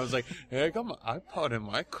anymore. I was like, hey, I got my iPod in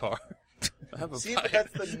my car. I have a See, pipe.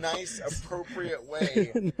 that's the nice, appropriate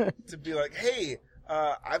way to be like, hey,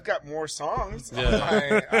 I've got more songs on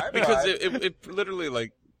my iPod. Because it literally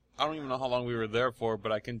like I don't even know how long we were there for,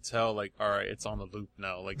 but I can tell like all right, it's on the loop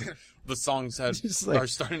now. Like the songs Just like, are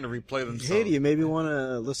starting to replay themselves. hey, do you maybe want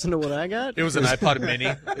to listen to what I got? It was an iPod Mini.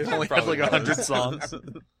 It only had Probably like 100 was. songs.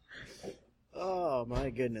 Oh,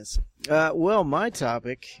 my goodness. Well, my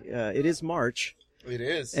topic, it is March. It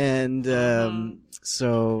is. And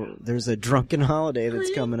so there's a drunken holiday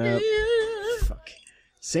that's coming up. Fuck.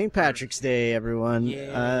 St. Patrick's Day, everyone.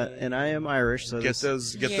 And I am Irish, so Get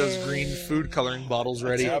those green food coloring bottles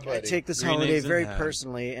ready. Yeah, I buddy. take this Green holiday eggs and very ham.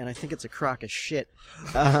 personally, and I think it's a crock of shit.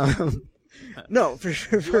 No, for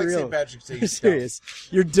You real. like St. Patrick's Day, You're you're serious.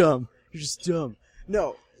 You're dumb. You're just dumb.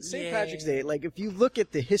 No, St. Patrick's Day, like, if you look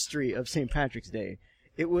at the history of St. Patrick's Day,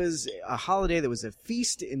 it was a holiday that was a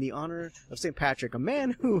feast in the honor of St. Patrick, a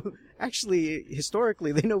man who actually,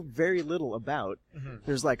 historically, they know very little about.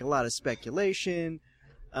 There's, like, a lot of speculation,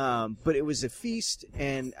 but it was a feast,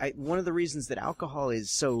 and one of the reasons that alcohol is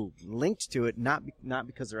so linked to it, not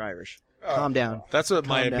because they're Irish. Oh. Calm down. That's what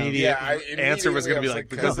my Calm down. immediate Yeah, I answer was going to be immediately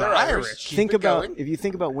like, was because they're they're Irish. Keep Think it about going. if you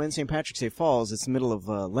think about when St. Patrick's Day falls, it's the middle of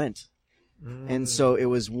Lent, and so it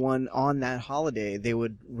was one on that holiday they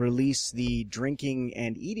would release the drinking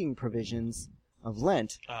and eating provisions of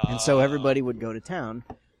Lent, and so everybody would go to town.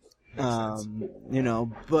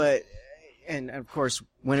 But and of course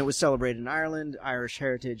when it was celebrated in Ireland, Irish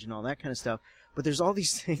heritage and all that kind of stuff. But there's all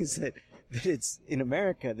these things that it's in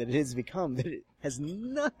America that it has become that it has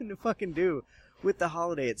nothing to fucking do with the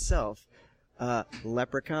holiday itself.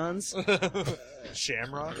 Leprechauns.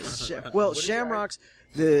 Shamrocks. Shamrocks.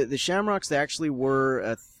 The shamrocks, they actually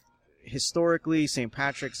were historically St.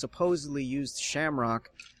 Patrick supposedly used shamrock,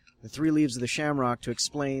 the 3 leaves of the shamrock, to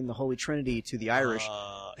explain the Holy Trinity to the Irish.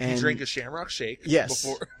 He And- drank a shamrock shake Yes.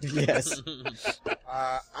 before. Yes.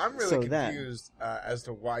 I'm really So that- confused as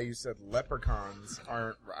to why you said leprechauns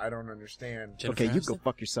aren't. I don't understand. Okay, you go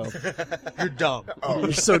fuck yourself. You're dumb.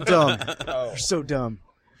 You're so dumb. Oh. You're so dumb.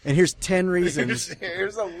 And here's 10 reasons.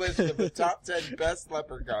 Here's a list of the top 10 best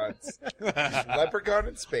leprechauns. Leprechaun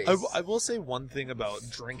in space. I will say one thing about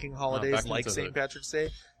drinking holidays back like into St. it. Patrick's Day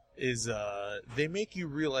is they make you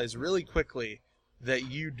realize really quickly that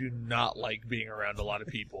you do not like being around a lot of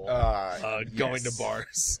people going to yes.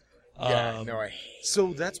 bars. Yeah, no, I hate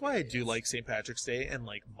So that's why I do like St. Patrick's Day and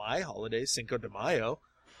like my holiday, Cinco de Mayo,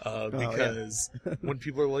 because when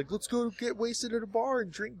people are like, let's go get wasted at a bar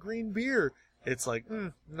and drink green beer, it's like,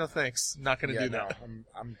 no thanks, not going to do that. No,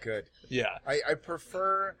 I'm good. Yeah. I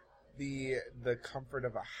prefer the comfort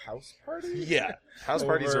of a house party. Yeah. House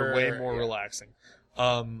parties are way Over- more yeah. relaxing.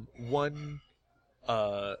 One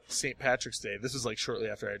St. Patrick's Day, this was like shortly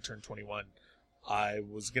after I had turned 21, I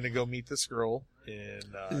was going to go meet this girl in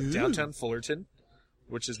downtown Fullerton,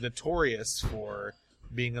 which is notorious for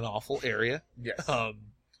being an awful area. Yes.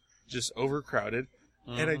 Just overcrowded.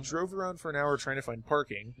 And I drove around for an hour trying to find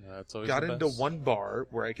parking. Yeah, that's always Got the into best. one bar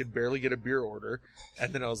where I could barely get a beer order,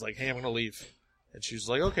 and then I was like, hey, I'm going to leave. And she was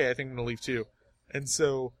like, okay, I think I'm going to leave too. And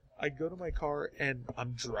so I go to my car, and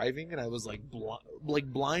I'm driving, and I was like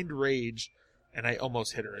blind rage, and I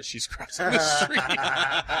almost hit her as she's crossing the street.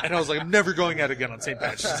 And I was like, I'm never going out again on St.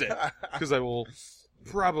 Patrick's Day, because I will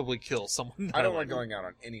probably kill someone. I don't like going out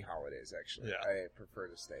on any holidays, actually. Yeah. I prefer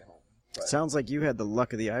to stay home. But, Sounds like you had the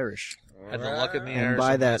luck of the Irish. And the luck in the And Irish by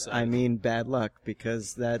on my that, side. I mean bad luck,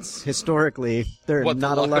 because that's historically, they're What, the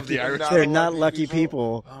not a luck of lucky, the Irish? they're Not not a lucky lucky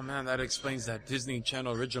people. Oh man, that explains that Disney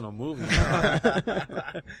Channel original movie.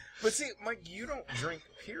 But see, Mike, you don't drink,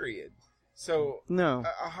 period. So No.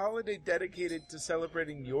 a holiday dedicated to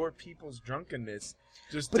celebrating your people's drunkenness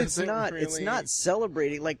just But it's doesn't not, really... it's not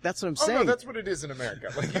celebrating, like, that's what I'm Oh, saying. no, that's what it is in America.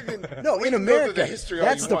 Like, you can, No, we in can go through America, the history all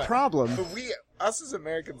that's you the want. problem. But us as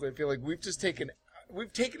Americans, I feel like we've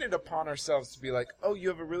taken it upon ourselves to be like, oh, you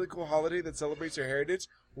have a really cool holiday that celebrates your heritage?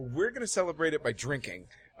 Well, we're going to celebrate it by drinking.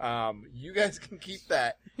 You guys can keep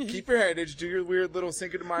that. Keep your heritage. Do your weird little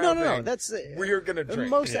Cinco de Mayo No, thing. that's We're going to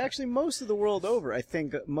drink. Actually, most of the world over. I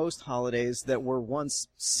think most holidays that were once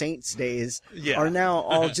saints' days Yeah. are now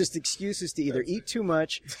all just excuses to either eat too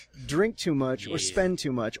much, drink too much, or spend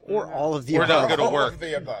too much, or all of the Or not above. go to All work. of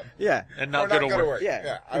the above. Yeah, and Or not go to work.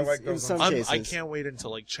 Yeah, I in- like in those. some ones. cases. I can't wait until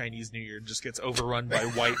like Chinese New Year just gets overrun by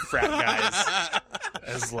white frat guys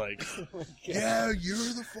as like, yeah, you're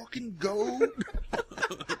the fucking goat.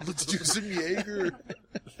 Let's do some Jaeger.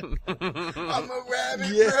 I'm a rabbit,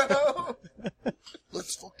 Yeah. bro.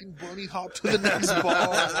 Let's fucking bunny hop to the next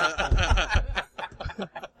ball.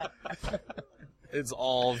 It's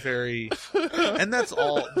all very, and that's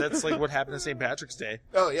like what happened to St. Patrick's Day.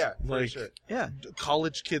 Oh, yeah, for Like, sure. yeah.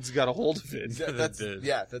 College kids got a hold of it.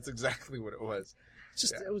 That's exactly what it was.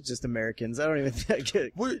 It was just Americans. I don't even think.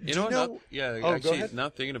 You know, go actually, ahead.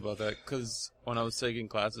 not thinking about that, because when I was taking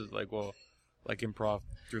classes, like improv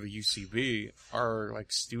through the UCB, our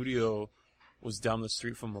like studio was down the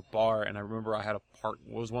street from a bar, and I remember I had a park.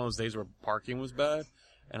 It was one of those days where parking was bad,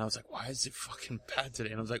 and I was like, "Why is it fucking bad today?"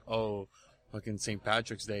 And I was like, "Oh, fucking St.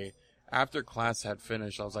 Patrick's Day." After class had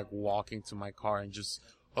finished, I was like walking to my car, and just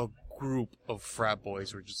a group of frat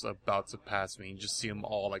boys were just about to pass me, and just see them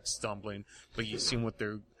all like stumbling, but you see them with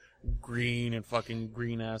their green and fucking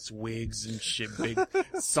green ass wigs and shit, big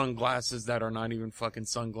sunglasses that are not even fucking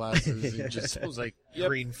sunglasses, and just I was like,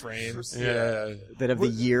 Green frames. yeah. That have the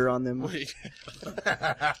year on them.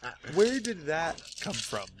 Where did that come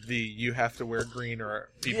from? You have to wear green or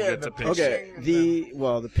people get to the pinch. Okay,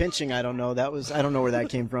 the pinching, I don't know. I don't know where that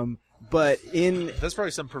came from. But That's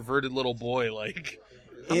probably some perverted little boy. Like,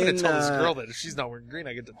 I'm gonna In, tell this girl that if she's not wearing green,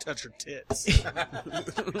 I get to touch her tits.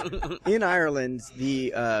 in Ireland,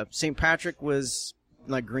 the St. Patrick was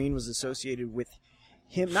like green was associated with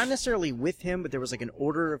him, not necessarily with him, but there was like an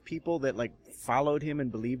order of people that like followed him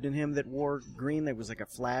and believed in him that wore green. There was like a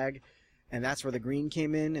flag, and that's where the green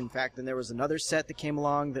came in. In fact, then there was another set that came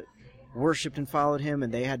along that worshipped and followed him,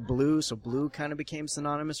 and they had blue, so blue kind of became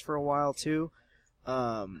synonymous for a while too.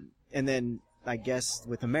 And then I guess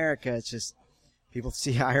with America, it's just people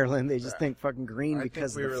see Ireland, they just think fucking green I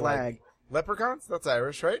because think of we the were flag. like, leprechauns? That's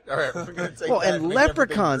Irish, right? All right, we're gonna take Well, that and make everything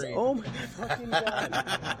leprechauns. green. Oh my fucking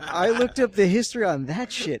god! I looked up the history on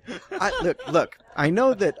that shit. Look. I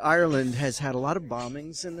know that Ireland has had a lot of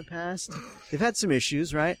bombings in the past. They've had some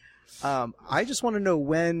issues, right? I just want to know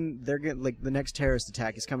when they're getting like the next terrorist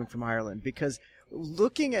attack is coming from Ireland, because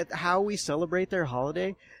looking at how we celebrate their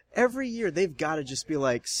holiday. Every year they've got to just be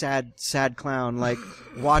like sad clown, like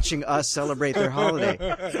watching us celebrate their holiday,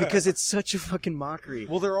 because it's such a fucking mockery.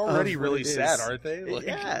 Well, they're already of what really it is. sad, aren't they? Like,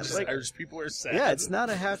 Yeah, just like- Irish people are sad. Yeah, it's not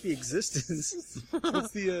a happy existence.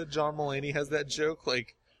 What's the John Mulaney has that joke?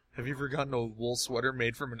 Like, have you ever gotten a wool sweater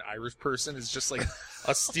made from an Irish person? It's just like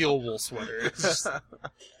a steel wool sweater. It's just,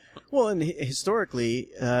 Well, and historically,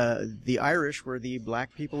 the Irish were the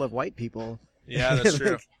black people of white people. yeah, that's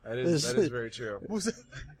true. That is very true.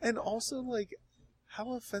 And also, like,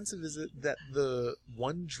 How offensive is it that the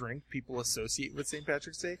one drink people associate with St.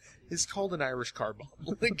 Patrick's Day is called an Irish car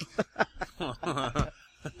bomb? Like,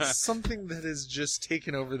 something that has just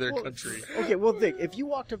taken over their country. Okay, well, think if you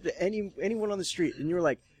walked up to anyone on the street and you were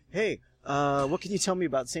like, "Hey, what can you tell me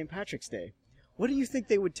about St. Patrick's Day?" What do you think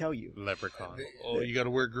they would tell you? Leprechaun. Oh, you got to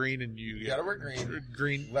wear green, and You gotta wear green.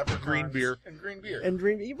 green Leprechauns green beer. And green beer. And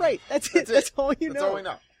dream, right? That's it. That's all you That's know. all we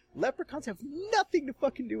know. Leprechauns have nothing to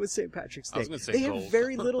fucking do with St. Patrick's I Day. was gonna say They gold. have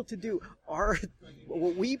very little to do.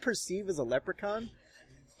 What we perceive as a leprechaun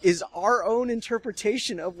is our own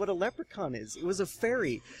interpretation of what a leprechaun is. It was a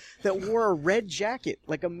fairy that wore a red jacket,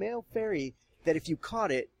 like a male fairy, that if you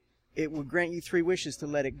caught it, it would grant you 3 wishes to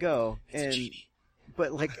let it go.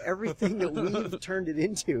 But like everything that we've turned it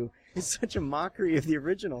into is such a mockery of the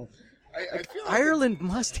original. I feel like Ireland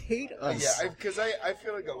must hate us. Yeah, because I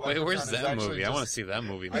feel like a leprechaun Wait, where's is that actually movie? I just- want to see that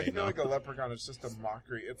movie I right feel now. like a leprechaun is just a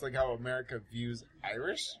mockery. It's like how America views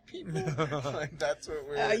Irish people. Like that's what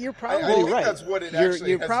we're. You're I probably think right. That's what it You're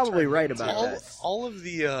actually has probably turned right into. about that. All of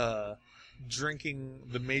the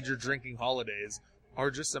the major drinking holidays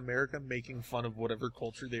are just America making fun of whatever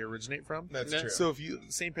culture they originate from. That's Yeah. true. So if you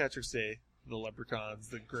St. Patrick's Day, the leprechauns,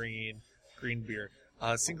 the green beer.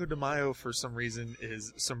 Cinco de Mayo for some reason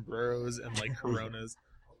is sombreros and like Coronas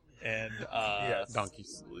and Yes.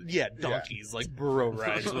 Donkeys. yeah, donkeys like burro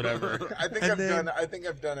rides, whatever. I think And I've then- done. I think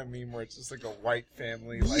I've done a meme where it's just like a white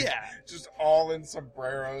family, like Yeah. just all in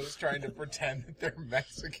sombreros, trying to pretend that they're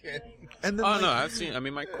Mexican. And then Oh like, no, I've seen. I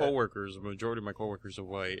mean, my coworkers, majority of my coworkers are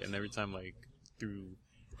white, and every time like through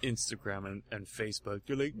Instagram and Facebook,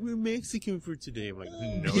 they're like, "We're Mexican for today." I'm like,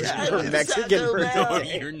 "No, Yeah, you're We're not. Mexican for No,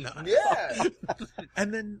 today. you're not." Yeah,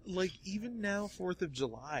 and then like even now 4th of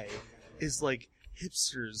July is like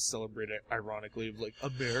hipsters celebrate it ironically of like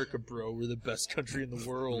America, bro, we're the best country in the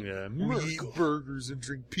world. Yeah, We eat burgers and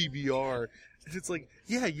drink PBR. And it's like,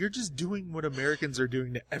 yeah, you're just doing what Americans are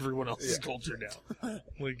doing to everyone else's culture now.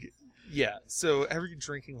 Like, yeah, so every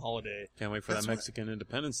drinking holiday. Can't wait for That's that what- Mexican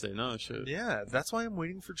Independence Day. No shit. Yeah, that's why I'm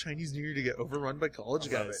waiting for Chinese New Year to get overrun by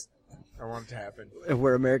college I love guys. I want it to happen.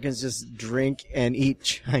 Where Americans just drink and eat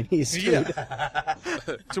Chinese food. Yeah.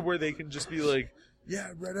 To where they can just be like,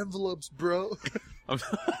 yeah, red envelopes, bro. I'm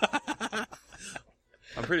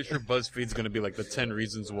pretty sure BuzzFeed's gonna be like the 10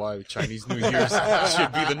 reasons why Chinese New Year's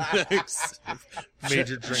should be the next.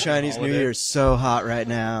 Major drinking Chinese New holiday. Year's so hot right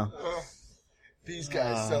now. These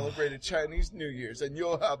guys celebrated Chinese New Year's, and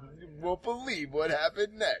you won't believe what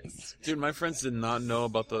happened next. Dude, my friends did not know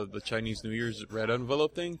about the Chinese New Year's red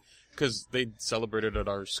envelope thing because they celebrated at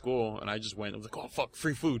our school, and I just went. I was like, "Oh fuck,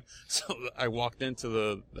 free food!" So I walked into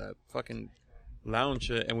that fucking lounge,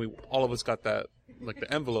 and all of us got that like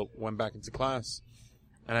the envelope. Went back into class,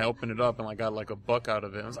 and I opened it up, and I got like a buck out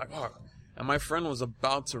of it. I was like, "Oh." And my friend was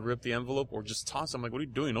about to rip the envelope or just toss it. I'm like, "What are you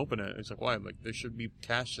doing? Open it." He's like, "Why?" I'm like, "There should be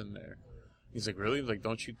cash in there." He's like, "Really?" Like,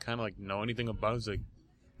 don't you kind of like know anything about it? I was like,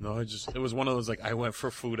 no, it was one of those like I went for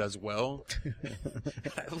food as well.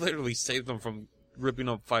 I literally saved them from ripping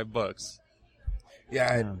up $5. Yeah,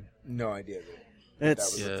 I had no idea that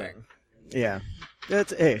It's was Yeah. a thing. yeah.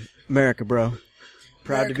 That's hey, America, bro.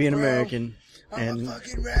 Proud to be an America, bro. American. I'm And a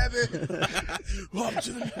fucking rabbit. Up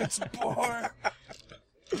to the next bar.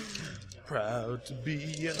 Proud to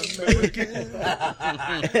be an American.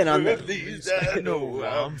 and on At least I know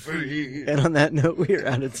I'm free. and on that note, we are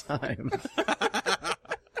out of time.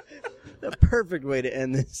 The perfect way to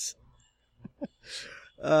end this.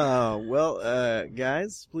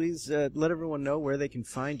 Guys, please let everyone know where they can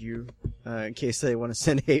find you in case they want to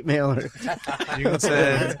send hate mail. Or You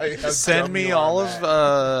can send me all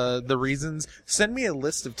of the reasons. Send me a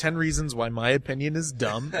list of 10 reasons why my opinion is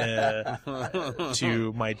dumb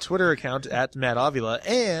to my Twitter account at Matt Avila.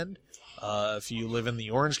 And if you live in the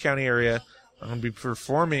Orange County area, I'm going to be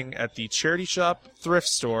performing at the Charity Shop Thrift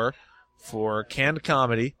Store for Canned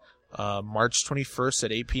Comedy. March 21st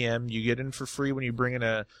at 8 p.m. You get in for free when you bring in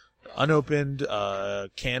a unopened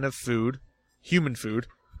can of food, human food,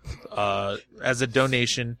 as a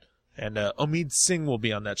donation. And Omid Singh will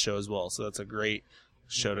be on that show as well, so that's a great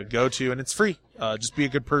show to go to, and it's free. Just be a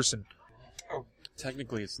good person.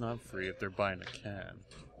 Technically, it's not free if they're buying a can.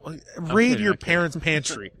 Raid kidding, your I can't. parents'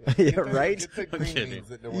 pantry. yeah, right? Get the green kidding. beans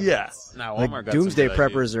that no one Yeah. eats. Now, Like Walmart got doomsday some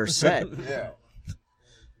good preppers are set. Yeah.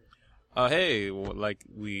 Hey, like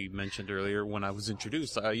we mentioned earlier when I was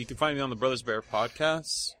introduced, you can find me on the Brothers Bear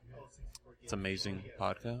podcast. It's an amazing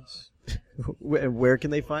podcast. Where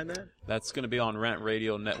can they find that? That's going to be on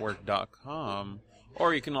rantradionetwork.com.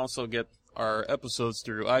 Or you can also get our episodes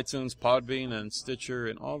through iTunes, Podbean, and Stitcher,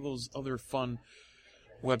 and all those other fun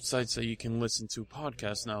websites that you can listen to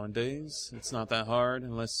podcasts nowadays. It's not that hard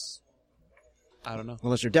unless I don't know.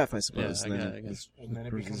 Unless you're deaf, I suppose. Yeah, then I guess. And then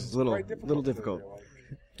it it's becomes a little quite little difficult.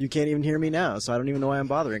 You can't even hear me now, so I don't even know why I'm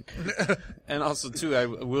bothering. And also, too, I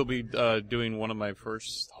will be doing one of my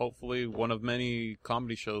first, hopefully, one of many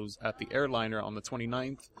comedy shows at the Airliner on the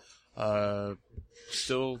 29th.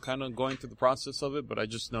 Still kind of going through the process of it, but I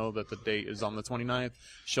just know that the date is on the 29th.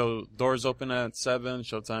 Show doors open at 7.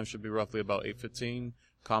 Showtime should be roughly about 8:15.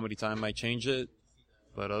 Comedy time might change it.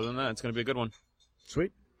 But other than that, it's going to be a good one.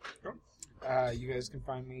 Sweet. You guys can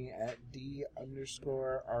find me at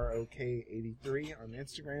D_ROK83 on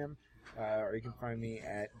Instagram, or you can find me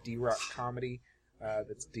at DROK Comedy.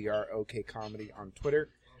 That's DROK Comedy on Twitter.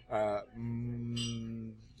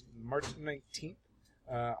 March 19th,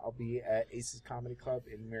 I'll be at Aces Comedy Club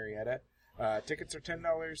in Marietta. Tickets are $10,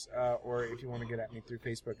 or if you want to get at me through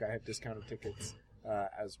Facebook, I have discounted tickets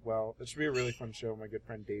as well. It should be a really fun show. My good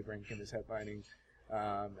friend Dave Rankin is headlining,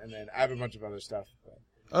 and then I have a bunch of other stuff. But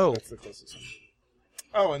that's the closest one.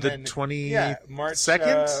 Oh, and the then 22nd? March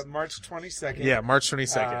 22nd. Yeah, March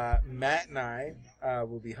 22nd. Matt and I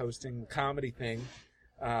will be hosting the comedy thing.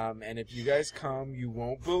 And if you guys come, you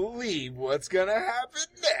won't believe what's gonna happen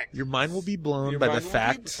next. Your mind will be blown Your by mind the will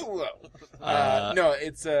fact. be blown. No,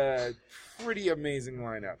 it's a pretty amazing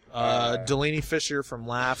lineup. Delaney Fisher from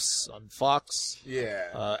Laughs on Fox.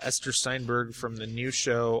 Yeah. Esther Steinberg from the new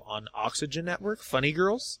show on Oxygen Network, Funny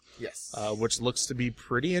Girls, Yes. which looks to be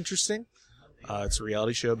pretty interesting. It's a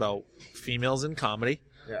reality show about females in comedy.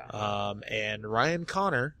 Yeah. And Ryan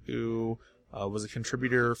Connor, who was a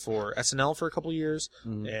contributor for SNL for a couple years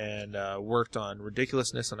and worked on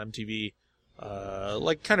Ridiculousness on MTV,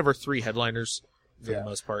 like kind of our 3 headliners for the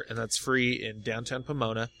most part. And that's free in downtown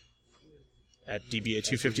Pomona at DBA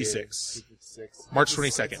 256. March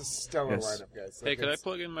 22nd. It's a stellar Yes. lineup, guys. Hey, could I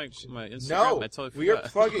plug in my Instagram? No, I totally we are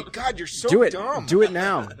forgot. plugging. God, you're so Do it. dumb. Do it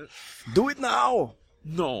now. Do it now.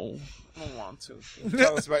 No, I don't want to.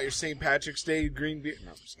 Tell us about your St. Patrick's Day green beer.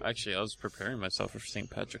 No, I'm just kidding. Actually, I was preparing myself for St.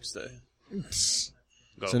 Patrick's Day. Go.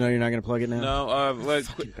 So now you're not going to plug it now? No,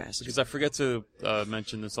 Fucking bastard. because I forget to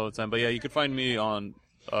mention this all the time. But yeah, you can find me on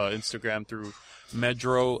Instagram through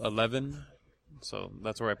Medro11. So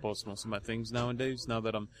that's where I post most of my things nowadays. Now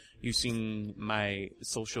that I'm using my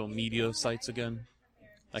social media sites again,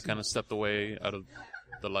 I kind of stepped away out of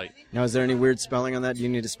the light. Now, is there any weird spelling on that? Do you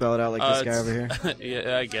need to spell it out like this guy over here?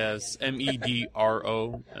 Yeah, I guess.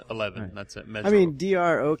 MEDRO 11. Right. That's it. Medro. I mean,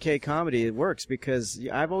 DROK Comedy, it works because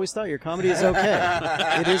I've always thought your comedy is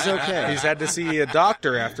okay. It is okay. He's had to see a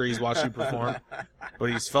doctor after he's watched you perform, but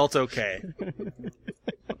he's felt okay.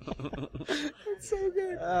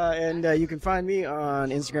 And you can find me on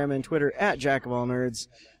Instagram and Twitter at Jack of All Nerds.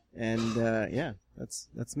 And yeah,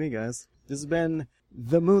 that's me, guys. This has been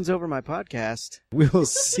The Moon's Over My podcast. We will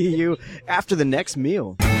see you after the next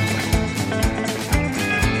meal.